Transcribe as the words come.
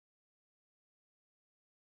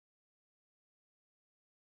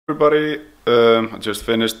Everybody, I just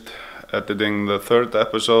finished editing the third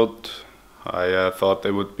episode. I thought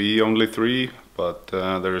there would be only 3, but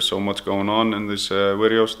there is so much going on in these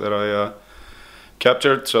videos that I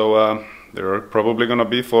captured, so there are probably gonna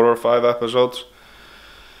be 4 or 5 episodes.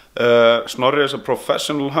 Snorri is a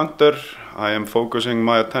professional hunter. I am focusing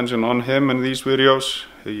my attention on him in these videos.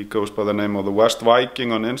 He goes by the name of the West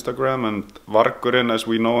Viking on Instagram and Vargurinn, as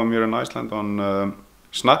we know him here in Iceland, on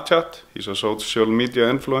Snapchat. He's a social media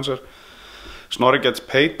influencer. Snorri gets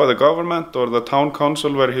paid by the government or the town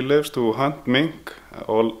council where he lives to hunt mink.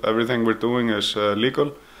 Everything we're doing is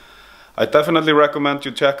legal. I definitely recommend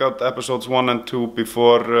you check out episodes 1 and 2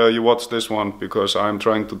 before you watch this one, because I'm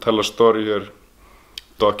trying to tell a story here,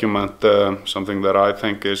 document something that I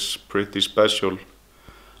think is pretty special.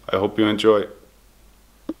 I hope you enjoy.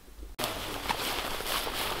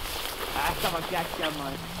 Þetta var geggjað,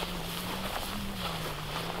 maður.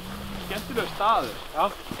 Skemmtilegur staður,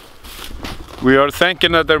 já. We are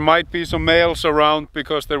thinking that there might be some males around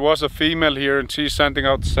because there was a female here and she's sending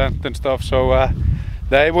out scent and stuff, so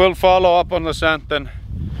they will follow up on the scent and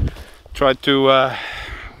try to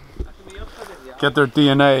get their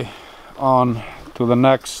DNA on to the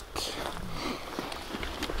next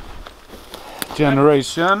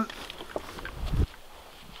generation.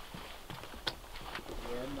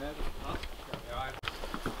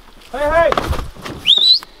 Hey, hey!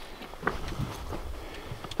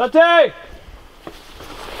 Tate!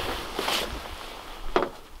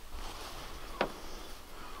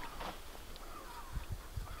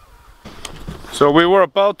 So we were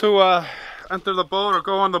about to enter the boat or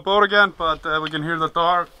go on the boat again, but we can hear the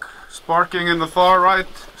dog sparking in the far right.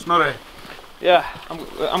 Snorri. Yeah,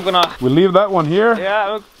 I'm gonna... We'll leave that one here. Yeah,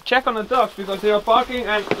 I'll check on the dogs because they are barking,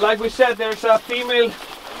 and like we said, there's a female.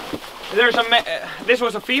 This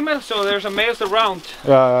was a female, so there's a male around,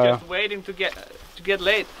 just waiting to get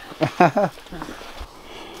laid.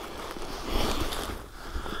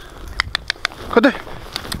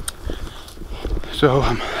 So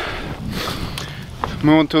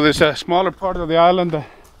moving to this smaller part of the island.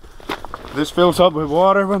 This fills up with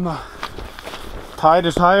water when the tide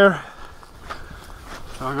is higher.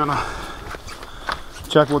 So I'm gonna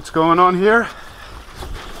check what's going on here.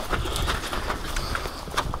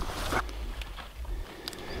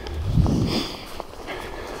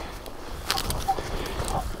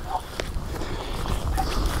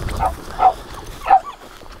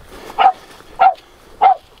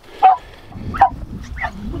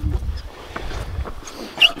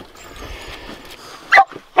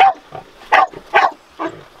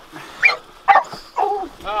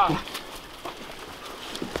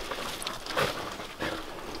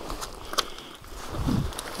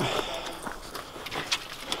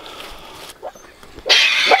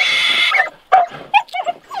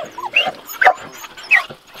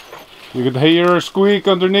 You could hear a squeak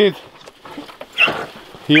underneath.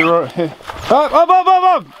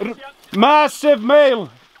 Up! Massive male!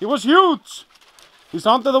 He was huge! He's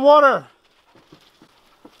under the water!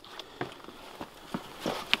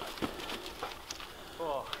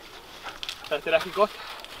 Oh, þetta ekki gott.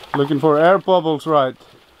 Looking for air bubbles, right?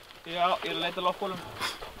 Já, ég leita loftbólum.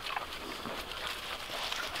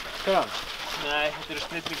 Hvað? Nei, þetta eru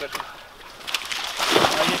snillingar.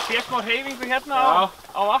 Ég sé smá hreyfingu hérna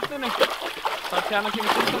á vatninu. Það er hann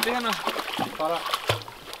kemur stundandi hérna. Bara.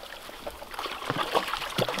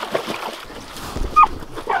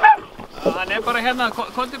 Hann er bara hérna,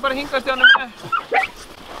 komdu bara hingast í honum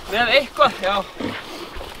með eitthvað, já.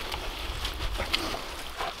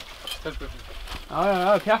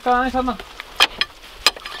 Já, pjakkaði aðeins hérna.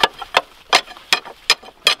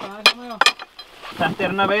 Pjakkaði aðeins hérna, já. Þetta er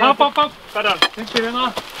hann að veiða. Hvað er hann? Finnsir hérna.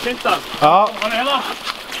 Finnsar hann? Já. Hann er hérna.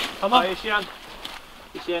 Hanna. Já, ég sé hann.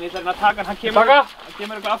 Ég sé hann, ég þarf að taka hann. Hann kemur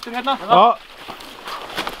eitthvað aftur hérna. Já.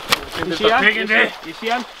 Ég sé hann. Ég sé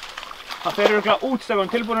hann. Hann fer eitthvað út, þegar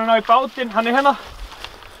hann tilbúin að ná í bátinn. Hann er hérna.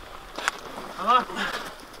 Hanna.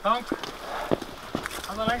 Tang.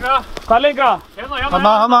 Hanna lengra. Hvað lengra?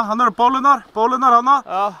 Hérna. Hann eru bólunar hanna.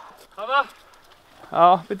 Já. Hanna. Já,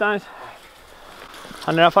 byrja aðeins.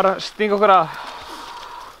 Hann er að fara að stinga okkur að.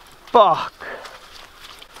 Fuck.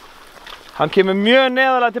 Hann kemur mjög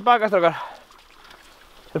neðarlega tilbaka, strákar.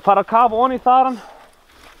 Þeir fara að kafa onni í þarann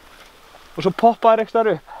og svo poppa þeir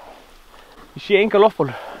eitthvað upp. Ég sé enga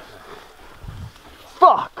loftbólur.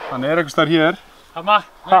 Fuck! Hann er eitthvað starf hér. Hanna,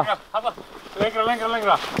 lengra.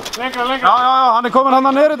 Já, hann er komin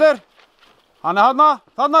hann niður þér. Hann er hanna,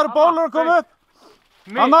 þannig eru bólur að koma upp.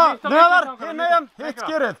 Hanna, neðar, hinn megin, hitt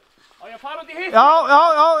skýrið. Á ég að fara út í hitt? Já.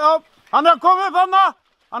 Hann er að koma upp hanna.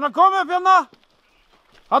 Hann er að koma upp hérna.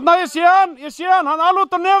 Hanna, ég sé hann, hann er alveg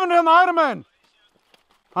út á nefinu hérna hægri megin.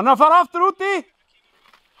 Hann að fara aftur úti.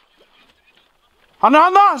 Hann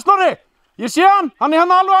hanna, Snorri. Ég sé hann. Hann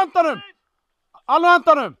hanna alveg á endanum. Alveg á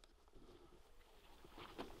endanum.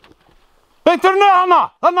 Beint fyrir neðan hanna.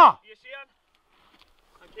 Þannig. Ég sé hann.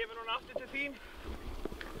 Hann kemur núna aftur til þín.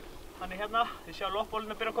 Hann hérna. Þið sjá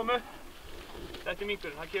loftbólinn að byrja að koma upp. Þetta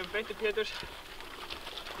minkurinn. Hann kemur beint til Péturs.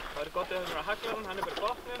 Það gott ef það er að hagla hann. Hann bara í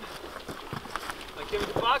botnum. Hann kemur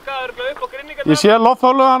tilbaka, örgulega upp á grinningarnar. Ég sé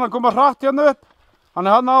loftbólu hann að koma hratt hérna upp. Hann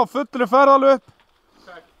hanna á fullri ferð alveg upp.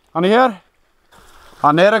 Hann hér.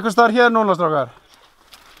 Hann einhvers staðar hér núna, strákar.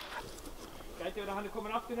 Gæti verið að hann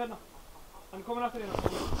komin aftur hérna. Hann komin aftur hérna.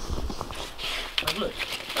 Það hlut?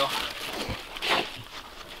 Já.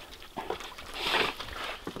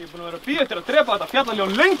 Ég búinn að vera að bíða eftir að drepa þetta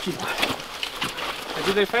fjallaljón lengi. Ég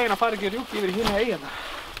byrði fegin að fara ekki rjúki yfir í hina eigin.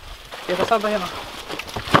 Ég ætla að standa hérna.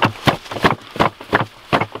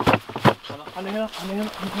 Hann hérna,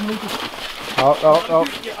 hann komin út. Já.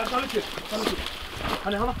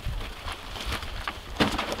 Hann hana.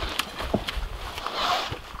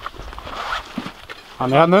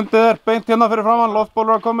 Hann hérna undir þér, beint hérna fyrir framann,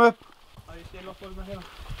 loftbólur að koma upp. Já, ég sé loftbóluna hérna.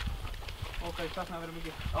 Ok, það saknaði að vera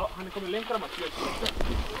mikið. Já, hann komin lengra maður.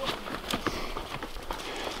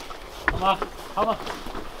 Hanna.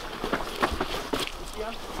 Ég sé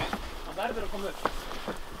hann. Hann verður að koma upp.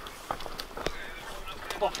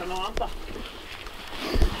 Bort hann á að anda.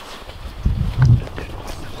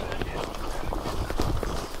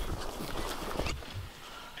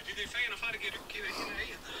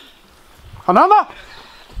 Hann hanna!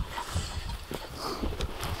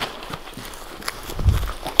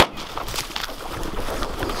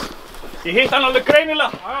 Ég hitt hann alveg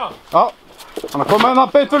greinilega. Já, hann að koma hérna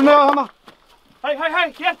beint fyrir neðan hana. Hæ,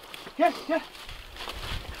 hér. Ég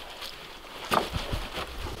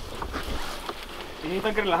hitt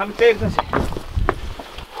hann greinilega, hann deyr þessi.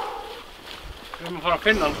 Við erum að fara að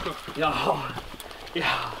finna hann, sko. Já,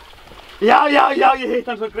 ég hitt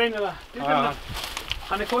hann svo greinilega.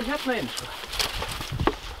 Hann fór hérna inn, sko.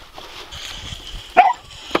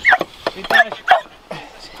 Hitt aðeins.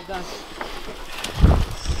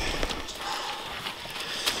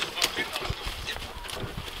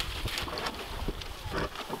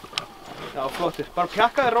 Já, flottur. Bara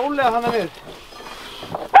pjakkaði rólega hana niður.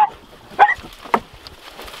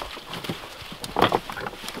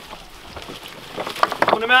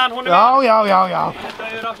 Hún er með hann. Já. Þetta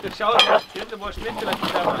er aftur, sjáðu það. Þetta er búið snittilegt í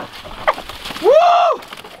það.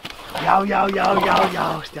 Já,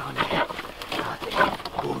 Stjáni.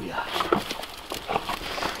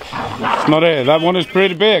 Snorri, that one is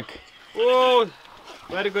pretty big. Oh,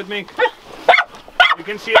 very good mink. You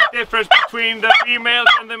can see the difference between the females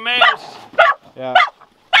and the males. Yeah.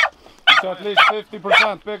 It's at least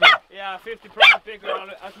 50% bigger. Yeah, 50% bigger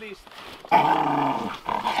at least.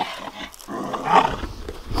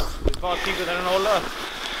 Þetta var tíkur þennan Óla.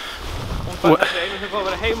 Hún bara þessi einu sem kom að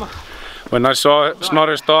vera heima. When I saw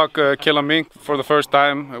Snorri's dog kill a mink for the first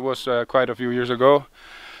time, it was quite a few years ago.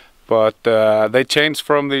 But they changed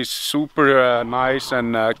from these super nice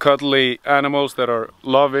and cuddly animals that are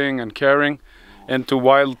loving and caring into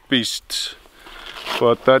wild beasts.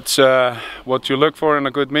 But that's what you look for in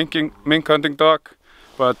a good mink hunting dog.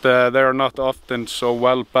 But they are not often so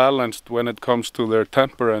well balanced when it comes to their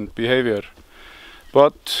temper and behavior.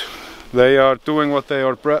 But they are doing what they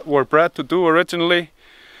were bred to do originally.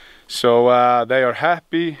 So they are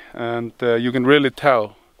happy, and you can really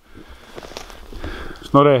tell.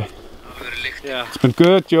 Snorri, Yeah. it's been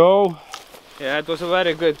good, Joe. Yeah, it was a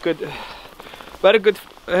very good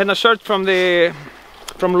search from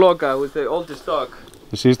Loga with the oldest dog.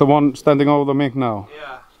 She's the one standing over the mink now.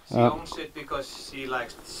 Yeah, she owns it because she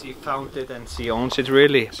found it and she owns it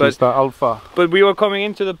really. She's the alpha. But we were coming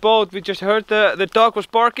into the boat, we just heard the dog was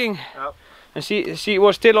barking. Yep. And she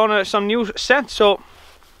was still on some new scent, so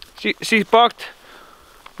she barked.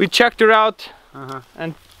 We checked her out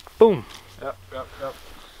and boom. Yep.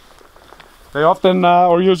 They often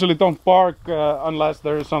or usually don't bark unless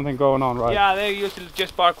there is something going on, right? Yeah, they usually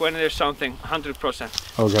just bark when there's something, 100%.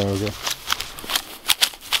 Okay.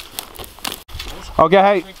 Okay,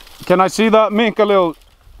 hey, can I see that mink a little?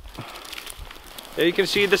 There you can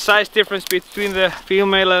see the size difference between the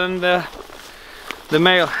female and the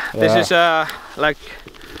male. Yeah. This is like,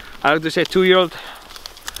 I like to say 2-year-old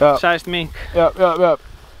sized mink. Yeah.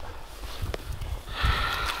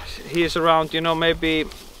 He is around, maybe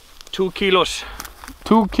 2 kilos.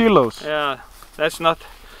 2 kilos? Yeah, that's not...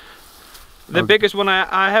 The biggest one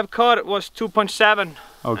I have caught was 2.7.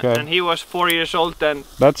 Okay. And he was 4 years old and...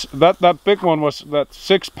 That big one was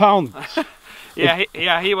 6 pounds.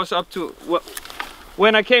 Yeah, he was up to...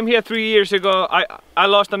 When I came here 3 years ago, I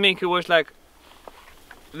lost a mink who was like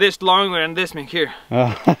this longer than this mink here.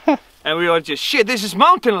 And we were just, shit, this is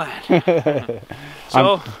mountain land.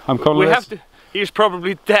 So I'm calling we this. have to, he's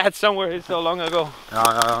probably dead somewhere, it's so long ago.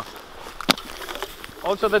 Yeah.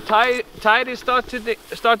 Also the tide is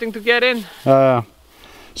starting to get in.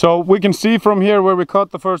 So we can see from here where we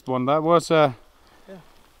caught the first one. That was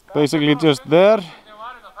basically just there.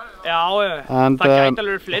 Já, and það gæti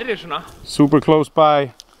alveg fleiri svona. super close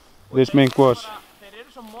by this mink was. Þeir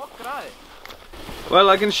eru svo mokraðir. Well,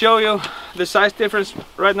 I can show you the size difference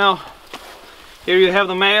right now. Here you have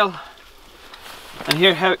the male, and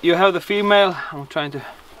here you have the female. I'm trying to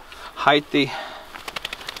hide the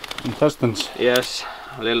Intestines. yes,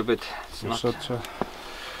 a little bit. It's not. Such a...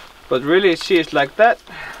 But really, she is like that.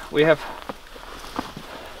 We have.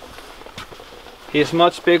 He is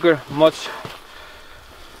much bigger, much.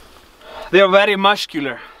 They are very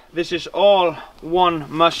muscular. This is all one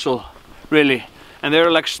muscle, really, and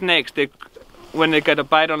they're like snakes. They, when they get a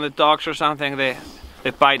bite on the dogs or something, they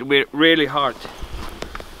bite really hard.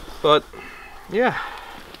 But yeah.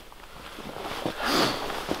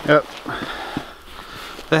 Yep.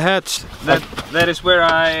 The heads. That is where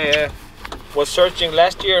I was searching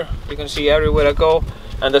last year. You can see everywhere I go,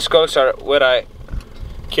 and the skulls are where I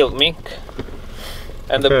killed mink.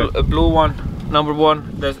 And the blue one, number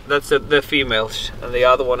one, that's the females, and the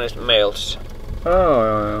other one is males.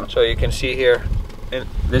 Oh, yeah. So you can see here, and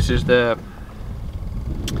this is the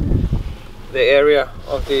area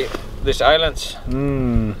of these islands.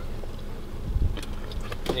 Mm.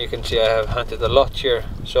 You can see I have hunted a lot here,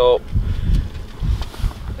 so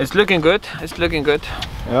it's looking good. It's looking good.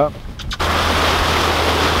 Yeah.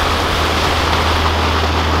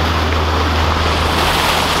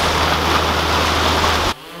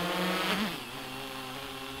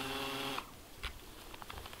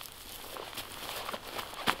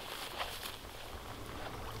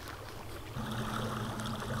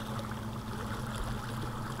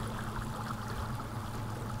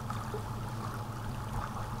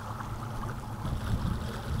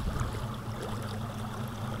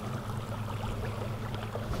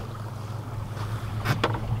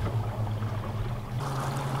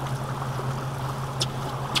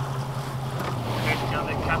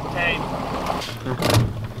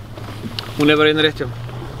 Hún var in rétt hjá.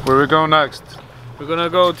 Where we go next? We're gonna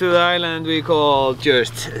go to the island we call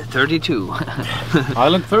just 32.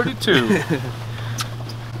 Island 32.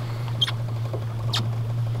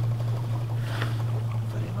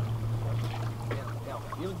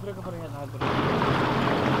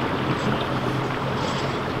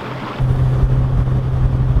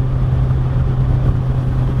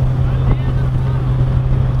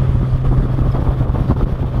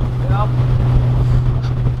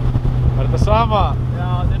 Sama.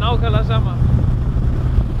 Já, þetta nákvæmlega sama.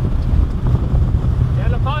 Ég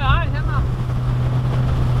ætla að fá þig aðeins hérna.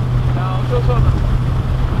 Já, svo svona.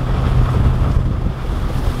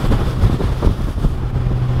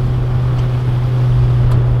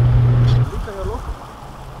 Líka hjá lókum.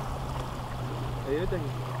 Ég veit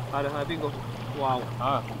ekki. Það er bingo. Wow.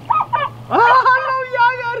 Halló,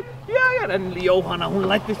 jagar! En Jóhanna, hún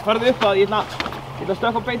læddist farið upp að ég ætla að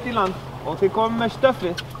stökkva beint í land og þið komum með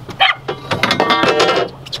stöffið.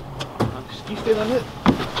 Hann skýsti það niður.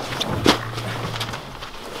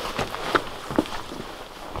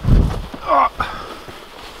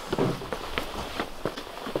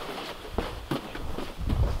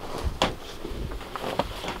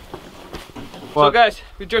 So guys,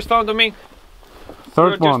 we just found the mink.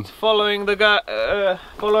 Third one. We're just following the guy,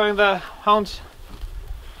 following the hounds,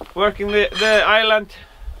 working the island.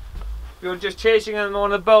 We were just chasing them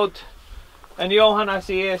on the boat, and Johanna,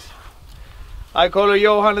 she is. I call her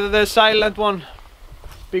Johanna the silent one,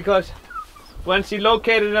 because when she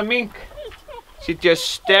located a mink, she just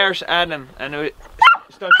stares at him and it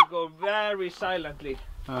starts to go very silently.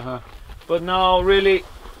 But now, really,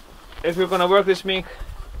 if we're gonna work this mink,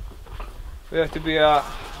 we have to be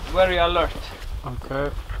very alert. Okay.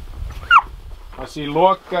 I see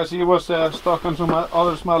Loka, she was stuck on some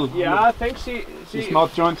other smell. Yeah, I think she's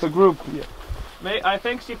not joined the group. Yeah. I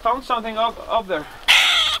think she found something up there.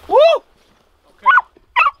 Woo!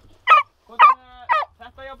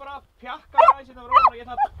 Þetta ég bara pjakka aðeins hérna frá og ég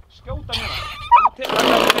ætla að skjóta hérna.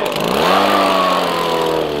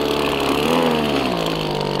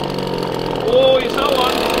 Ó, ég sá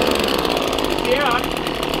hann. Ég sé hann.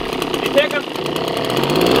 Ég tek hann.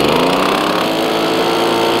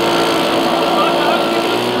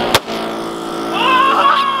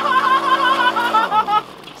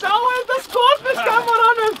 Sá þetta skot með skammar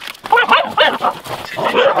honum.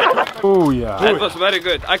 Oh yeah. That was very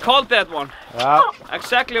good. I called that one. Yeah.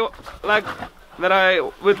 Exactly like that I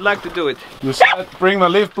would like to do it. You said bring the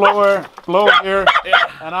leaf blower here,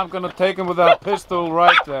 and I'm gonna take him with that pistol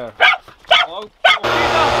right there.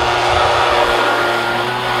 Oh.